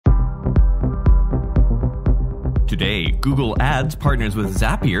Today, Google Ads partners with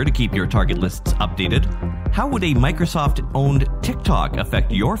Zapier to keep your target lists updated. How would a Microsoft-owned TikTok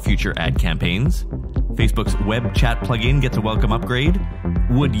affect your future ad campaigns? Facebook's web chat plugin gets a welcome upgrade.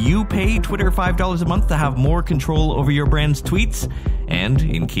 Would you pay Twitter $5 a month to have more control over your brand's tweets? And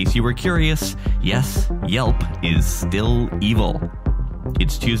in case you were curious, yes, Yelp is still evil.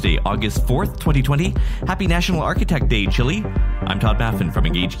 It's Tuesday, August 4th, 2020. Happy National Architect Day, Chile. I'm Todd Maffin from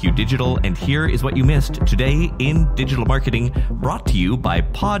EngageQ Digital, and here is what you missed today in digital marketing, brought to you by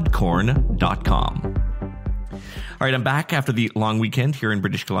podcorn.com. All right, I'm back after the long weekend here in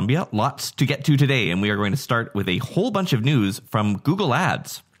British Columbia. Lots to get to today, and we are going to start with a whole bunch of news from Google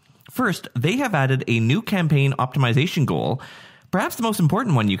Ads. First, they have added a new campaign optimization goal, perhaps the most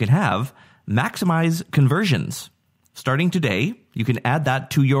important one you can have: maximize conversions. Starting today, you can add that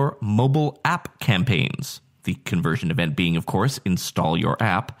to your mobile app campaigns. The conversion event being, of course, install your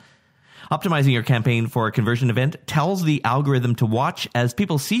app. Optimizing your campaign for a conversion event tells the algorithm to watch as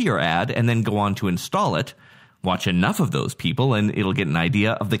people see your ad and then go on to install it. Watch enough of those people and it'll get an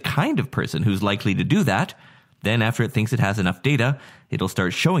idea of the kind of person who's likely to do that. Then after it thinks it has enough data, it'll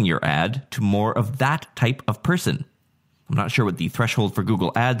start showing your ad to more of that type of person. I'm not sure what the threshold for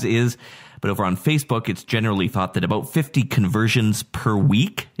Google Ads is, but over on Facebook, it's generally thought that about 50 conversions per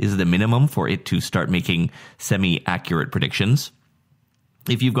week is the minimum for it to start making semi-accurate predictions.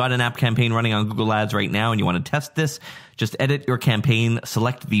 If you've got an app campaign running on Google Ads right now and you want to test this, just edit your campaign,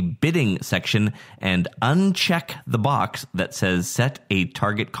 select the bidding section, and uncheck the box that says set a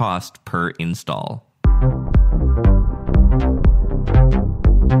target cost per install.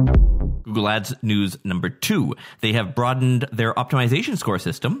 Google Ads news number 2. They have broadened their optimization score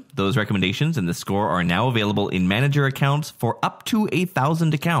system. Those recommendations and the score are now available in manager accounts for up to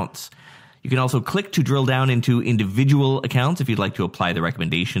 1,000 accounts. You can also click to drill down into individual accounts if you'd like to apply the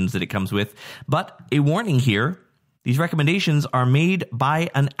recommendations that it comes with. But a warning here, these recommendations are made by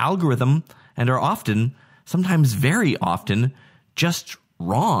an algorithm and are often, sometimes very often, just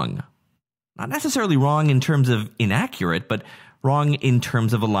wrong. Not necessarily wrong in terms of inaccurate, but wrong in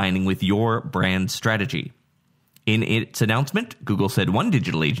terms of aligning with your brand strategy. In its announcement, Google said one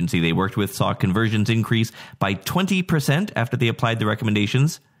digital agency they worked with saw conversions increase by 20% after they applied the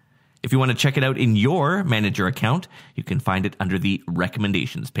recommendations. If you want to check it out in your manager account, you can find it under the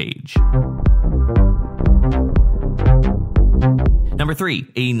recommendations page. Number 3,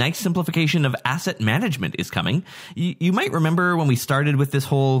 a nice simplification of asset management is coming. You might remember when we started with this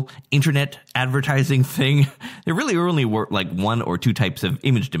whole internet advertising thing, there really only were like one or two types of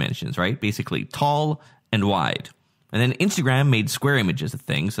image dimensions, right? Basically tall and wide. And then Instagram made square images a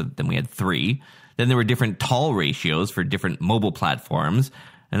thing, so then we had 3. Then there were different tall ratios for different mobile platforms.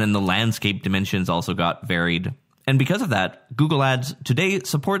 And then the landscape dimensions also got varied. And because of that, Google Ads today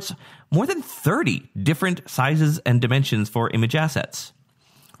supports more than 30 different sizes and dimensions for image assets.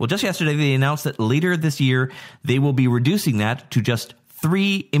 Well, just yesterday, they announced that later this year, they will be reducing that to just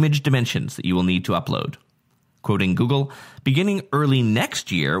 3 image dimensions that you will need to upload. Quoting Google, beginning early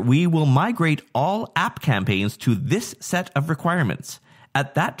next year, we will migrate all app campaigns to this set of requirements.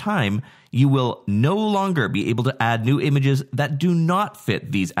 At that time, you will no longer be able to add new images that do not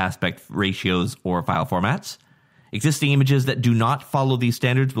fit these aspect ratios or file formats. Existing images that do not follow these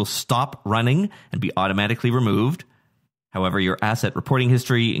standards will stop running and be automatically removed. However, your asset reporting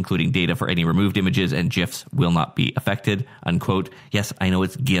history, including data for any removed images and GIFs, will not be affected, unquote. Yes, I know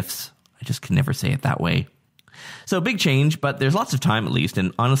it's GIFs. I just can never say it that way. So big change, but there's lots of time at least.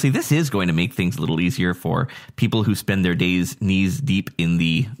 And honestly, this is going to make things a little easier for people who spend their days knees deep in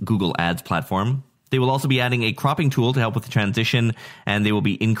the Google Ads platform. They will also be adding a cropping tool to help with the transition, and they will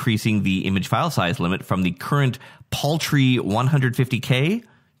be increasing the image file size limit from the current paltry 150K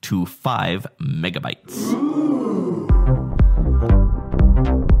to 5 megabytes.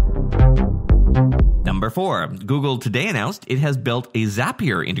 Number 4, Google today announced it has built a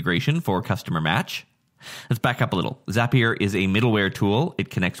Zapier integration for customer match. Let's back up a little. Zapier is a middleware tool. It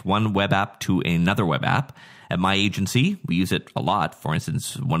connects one web app to another web app. At my agency, we use it a lot. For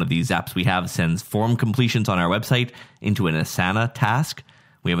instance, one of these apps we have sends form completions on our website into an Asana task.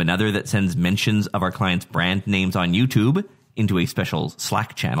 We have another that sends mentions of our clients' brand names on YouTube into a special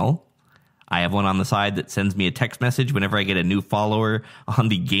Slack channel. I have one on the side that sends me a text message whenever I get a new follower on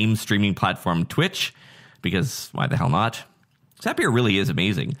the game streaming platform Twitch, because why the hell not? Zapier really is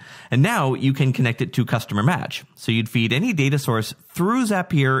amazing. And now you can connect it to Customer Match. So you'd feed any data source through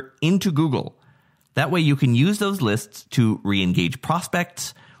Zapier into Google. That way you can use those lists to re-engage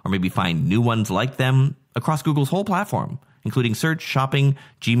prospects or maybe find new ones like them across Google's whole platform, including search, shopping,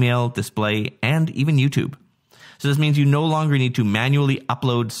 Gmail, display, and even YouTube. So this means you no longer need to manually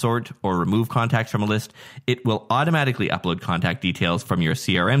upload, sort, or remove contacts from a list. It will automatically upload contact details from your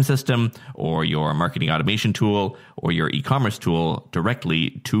CRM system or your marketing automation tool or your e-commerce tool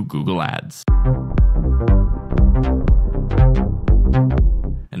directly to Google Ads.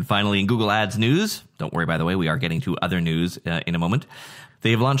 And finally, in Google Ads news, don't worry, by the way, we are getting to other news in a moment. They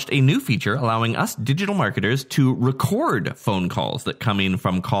have launched a new feature allowing us digital marketers to record phone calls that come in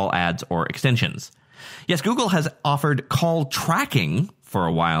from call ads or extensions. Yes, Google has offered call tracking for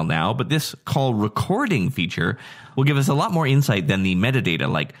a while now, but this call recording feature will give us a lot more insight than the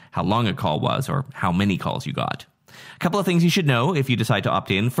metadata, like how long a call was or how many calls you got. A couple of things you should know if you decide to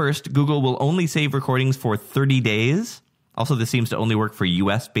opt in. First, Google will only save recordings for 30 days. Also, this seems to only work for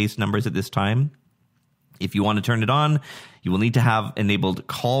US-based numbers at this time. If you want to turn it on, you will need to have enabled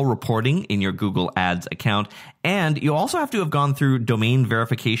call reporting in your Google Ads account, and you also have to have gone through domain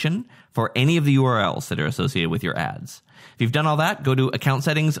verification for any of the URLs that are associated with your ads. If you've done all that, go to Account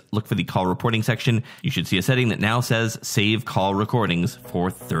Settings, look for the Call Reporting section. You should see a setting that now says Save Call Recordings for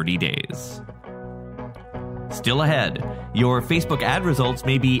 30 days. Still ahead, your Facebook ad results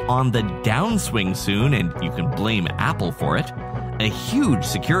may be on the downswing soon, and you can blame Apple for it. A huge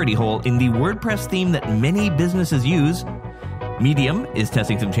security hole in the WordPress theme that many businesses use. Medium is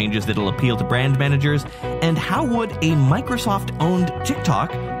testing some changes that'll appeal to brand managers. And how would a Microsoft-owned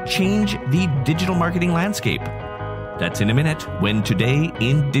TikTok change the digital marketing landscape? That's in a minute when Today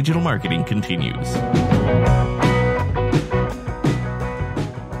in Digital Marketing continues.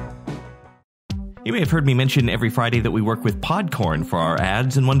 You may have heard me mention every Friday that we work with Podcorn for our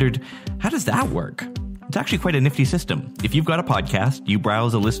ads and wondered, how does that work? It's actually quite a nifty system. If you've got a podcast, you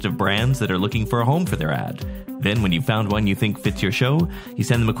browse a list of brands that are looking for a home for their ad. Then when you've found one you think fits your show, you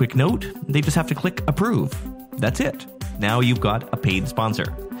send them a quick note. They just have to click approve. That's it. Now you've got a paid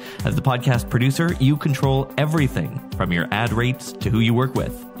sponsor. As the podcast producer, you control everything from your ad rates to who you work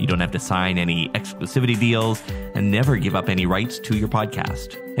with. You don't have to sign any exclusivity deals and never give up any rights to your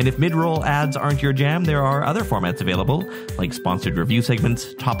podcast. And if mid-roll ads aren't your jam, there are other formats available, like sponsored review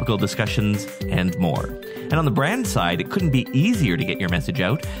segments, topical discussions, and more. And on the brand side, it couldn't be easier to get your message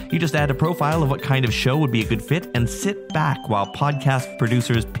out. You just add a profile of what kind of show would be a good fit and sit back while podcast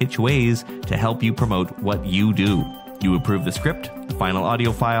producers pitch ways to help you promote what you do. You approve the script, the final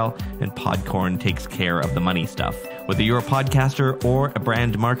audio file, and Podcorn takes care of the money stuff. Whether you're a podcaster or a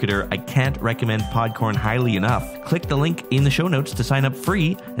brand marketer, I can't recommend Podcorn highly enough. Click the link in the show notes to sign up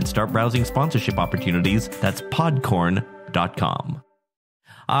free and start browsing sponsorship opportunities. That's podcorn.com.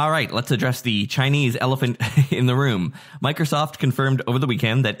 All right, let's address the Chinese elephant in the room. Microsoft confirmed over the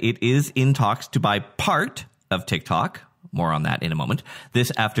weekend that it is in talks to buy part of TikTok. More on that in a moment.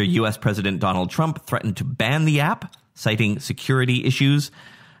 This after U.S. President Donald Trump threatened to ban the app, citing security issues.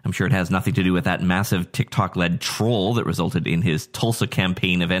 I'm sure it has nothing to do with that massive TikTok-led troll that resulted in his Tulsa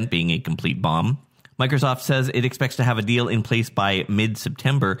campaign event being a complete bomb. Microsoft says it expects to have a deal in place by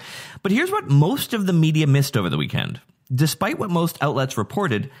mid-September. But here's what most of the media missed over the weekend. Despite what most outlets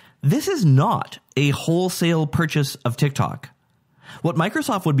reported, this is not a wholesale purchase of TikTok. What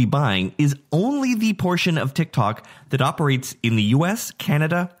Microsoft would be buying is only the portion of TikTok that operates in the US,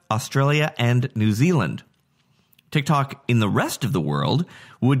 Canada, Australia, and New Zealand. TikTok in the rest of the world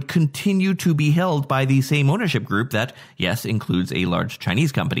would continue to be held by the same ownership group that, yes, includes a large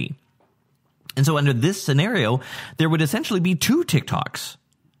Chinese company. And so under this scenario, there would essentially be two TikToks.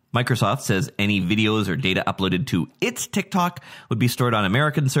 Microsoft says any videos or data uploaded to its TikTok would be stored on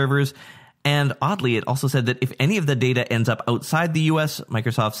American servers. And oddly, it also said that if any of the data ends up outside the US,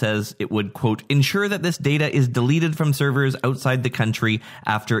 Microsoft says it would, quote, ensure that this data is deleted from servers outside the country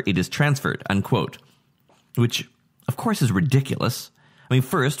after it is transferred, unquote. Which, of course, is ridiculous. I mean,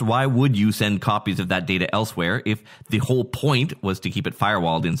 first, why would you send copies of that data elsewhere if the whole point was to keep it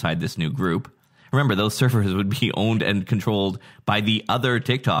firewalled inside this new group? Remember, those servers would be owned and controlled by the other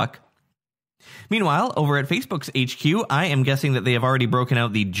TikTok. Meanwhile, over at Facebook's HQ, I am guessing that they have already broken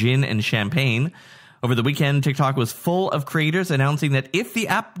out the gin and champagne. Over the weekend, TikTok was full of creators announcing that if the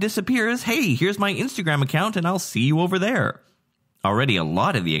app disappears, hey, here's my Instagram account and I'll see you over there. Already, a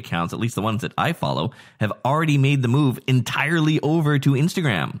lot of the accounts, at least the ones that I follow, have already made the move entirely over to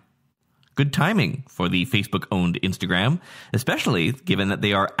Instagram. Good timing for the Facebook-owned Instagram, especially given that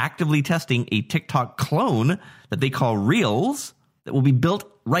they are actively testing a TikTok clone that they call Reels that will be built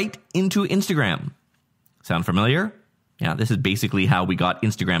right into Instagram. Sound familiar? Yeah, this is basically how we got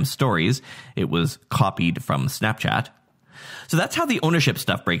Instagram stories. It was copied from Snapchat. So that's how the ownership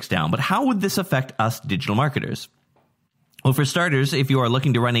stuff breaks down. But how would this affect us digital marketers? Well, for starters, if you are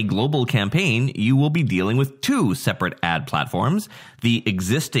looking to run a global campaign, you will be dealing with two separate ad platforms, the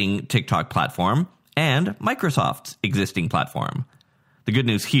existing TikTok platform and Microsoft's existing platform. The good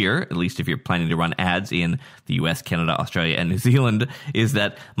news here, at least if you're planning to run ads in the US, Canada, Australia, and New Zealand, is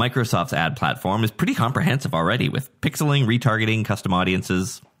that Microsoft's ad platform is pretty comprehensive already, with pixeling, retargeting, custom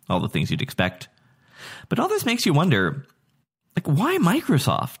audiences, all the things you'd expect. But all this makes you wonder, why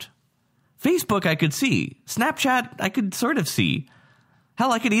Microsoft? Facebook I could see. Snapchat I could sort of see.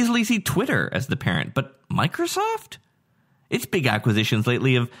 Hell, I could easily see Twitter as the parent. But Microsoft? Its big acquisitions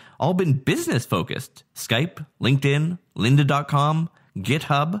lately have all been business-focused. Skype, LinkedIn, lynda.com,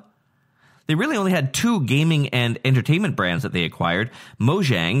 GitHub. They really only had 2 gaming and entertainment brands that they acquired.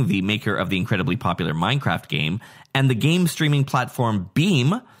 Mojang, the maker of the incredibly popular Minecraft game, and the game streaming platform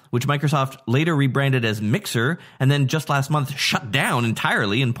Beam, which Microsoft later rebranded as Mixer, and then just last month shut down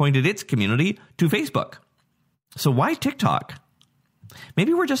entirely and pointed its community to Facebook. So why TikTok?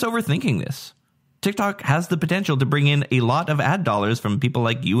 Maybe we're just overthinking this. TikTok has the potential to bring in a lot of ad dollars from people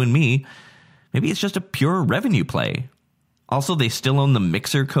like you and me. Maybe it's just a pure revenue play. Also, they still own the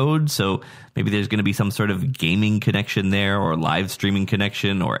Mixer code, so maybe there's going to be some sort of gaming connection there, or live streaming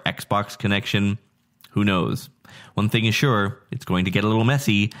connection, or Xbox connection. Who knows? One thing is sure, it's going to get a little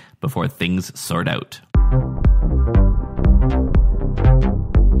messy before things sort out.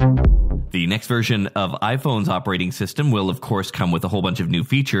 The next version of iPhone's operating system will, of course, come with a whole bunch of new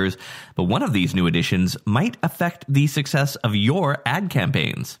features, but one of these new additions might affect the success of your ad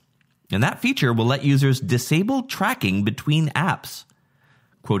campaigns. And that feature will let users disable tracking between apps.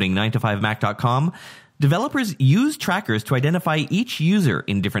 Quoting 9to5mac.com, developers use trackers to identify each user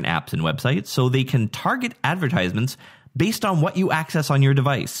in different apps and websites so they can target advertisements based on what you access on your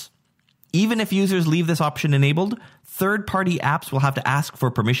device. Even if users leave this option enabled, third-party apps will have to ask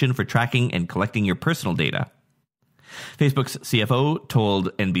for permission for tracking and collecting your personal data. Facebook's CFO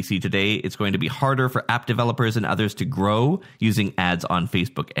told NBC Today it's going to be harder for app developers and others to grow using ads on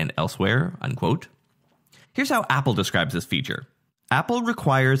Facebook and elsewhere, unquote. Here's how Apple describes this feature. Apple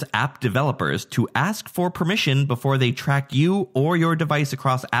requires app developers to ask for permission before they track you or your device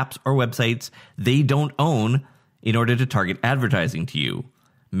across apps or websites they don't own in order to target advertising to you,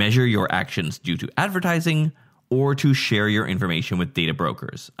 measure your actions due to advertising, or to share your information with data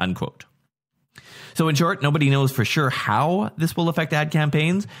brokers, unquote. So in short, nobody knows for sure how this will affect ad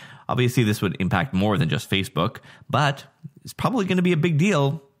campaigns. Obviously, this would impact more than just Facebook, but it's probably going to be a big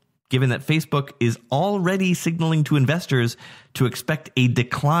deal given that Facebook is already signaling to investors to expect a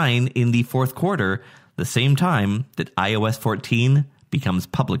decline in the fourth quarter, the same time that iOS 14 becomes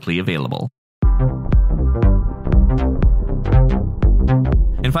publicly available.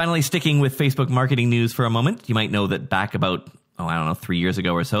 And finally, sticking with Facebook marketing news for a moment, you might know that back about 3 years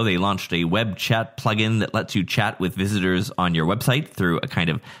ago or so, they launched a web chat plugin that lets you chat with visitors on your website through a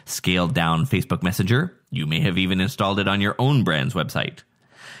kind of scaled down Facebook Messenger. You may have even installed it on your own brand's website.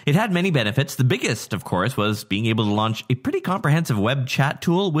 It had many benefits. The biggest, of course, was being able to launch a pretty comprehensive web chat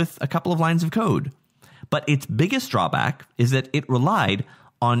tool with a couple of lines of code. But its biggest drawback is that it relied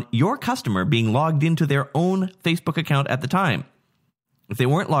on your customer being logged into their own Facebook account at the time. If they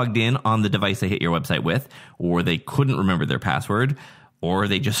weren't logged in on the device they hit your website with, or they couldn't remember their password, or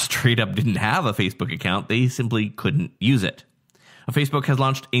they just straight up didn't have a Facebook account, they simply couldn't use it. Facebook has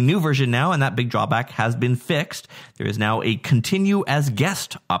launched a new version now, and that big drawback has been fixed. There is now a continue as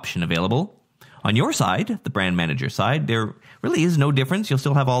guest option available. On your side, the brand manager side, there really is no difference. You'll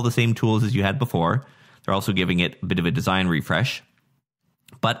still have all the same tools as you had before. They're also giving it a bit of a design refresh.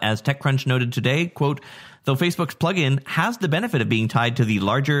 But as TechCrunch noted today, quote, though Facebook's plugin has the benefit of being tied to the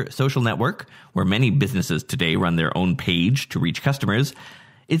larger social network, where many businesses today run their own page to reach customers,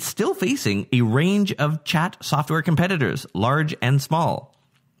 it's still facing a range of chat software competitors, large and small.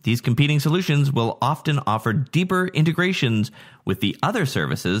 These competing solutions will often offer deeper integrations with the other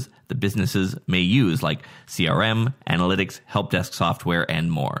services the businesses may use, like CRM, analytics, help desk software,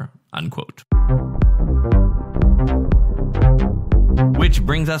 and more, unquote. Which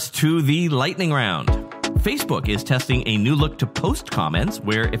brings us to the lightning round. Facebook is testing a new look to post comments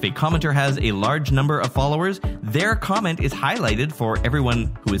where if a commenter has a large number of followers, their comment is highlighted for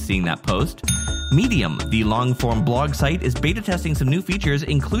everyone who is seeing that post. Medium, the long-form blog site, is beta testing some new features,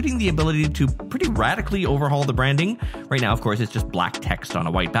 including the ability to pretty radically overhaul the branding. Right now, of course, it's just black text on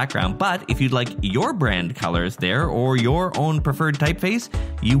a white background, but if you'd like your brand colors there or your own preferred typeface,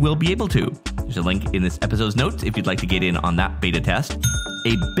 you will be able to. There's a link in this episode's notes if you'd like to get in on that beta test.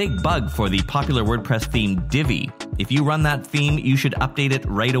 A big bug for the popular WordPress theme Divi. If you run that theme, you should update it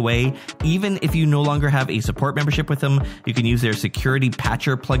right away. Even if you no longer have a support membership with them, you can use their security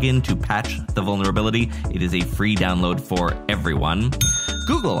patcher plugin to patch the vulnerability. It is a free download for everyone.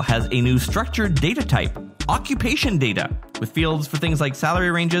 Google has a new structured data type occupation data with fields for things like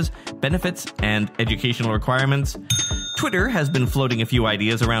salary ranges, benefits, and educational requirements. Twitter has been floating a few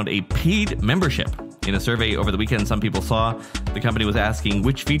ideas around a paid membership. In a survey over the weekend, some people saw the company was asking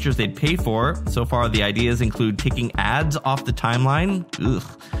which features they'd pay for. So far, the ideas include taking ads off the timeline,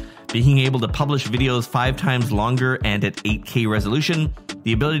 being able to publish videos 5 times longer and at 8K resolution,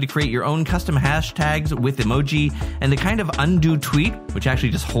 the ability to create your own custom hashtags with emoji, and the kind of undo tweet, which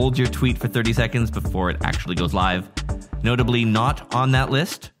actually just holds your tweet for 30 seconds before it actually goes live. Notably not on that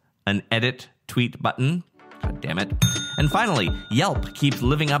list, an edit tweet button. God damn it. And finally, Yelp keeps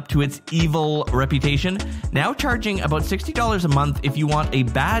living up to its evil reputation, now charging about $60 a month if you want a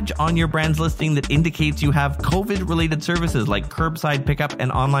badge on your brand's listing that indicates you have COVID-related services like curbside pickup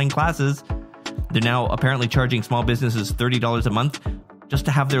and online classes. They're now apparently charging small businesses $30 a month just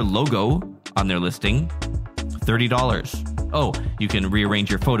to have their logo on their listing. $30. Oh, you can rearrange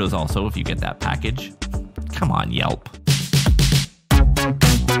your photos also if you get that package. Come on, Yelp.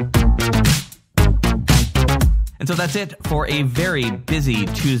 And so that's it for a very busy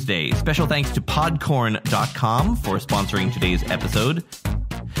Tuesday. Special thanks to podcorn.com for sponsoring today's episode.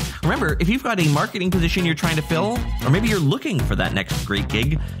 Remember, if you've got a marketing position you're trying to fill, or maybe you're looking for that next great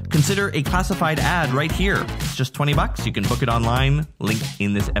gig, consider a classified ad right here. It's just $20. You can book it online. Link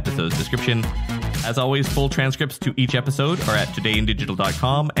in this episode's description. As always, full transcripts to each episode are at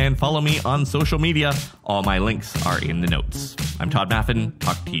todayindigital.com, and follow me on social media. All my links are in the notes. I'm Todd Maffin.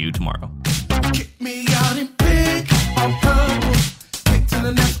 Talk to you tomorrow. Kick me out in pink or purple. Kick to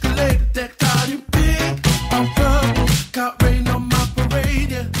the escalator deck.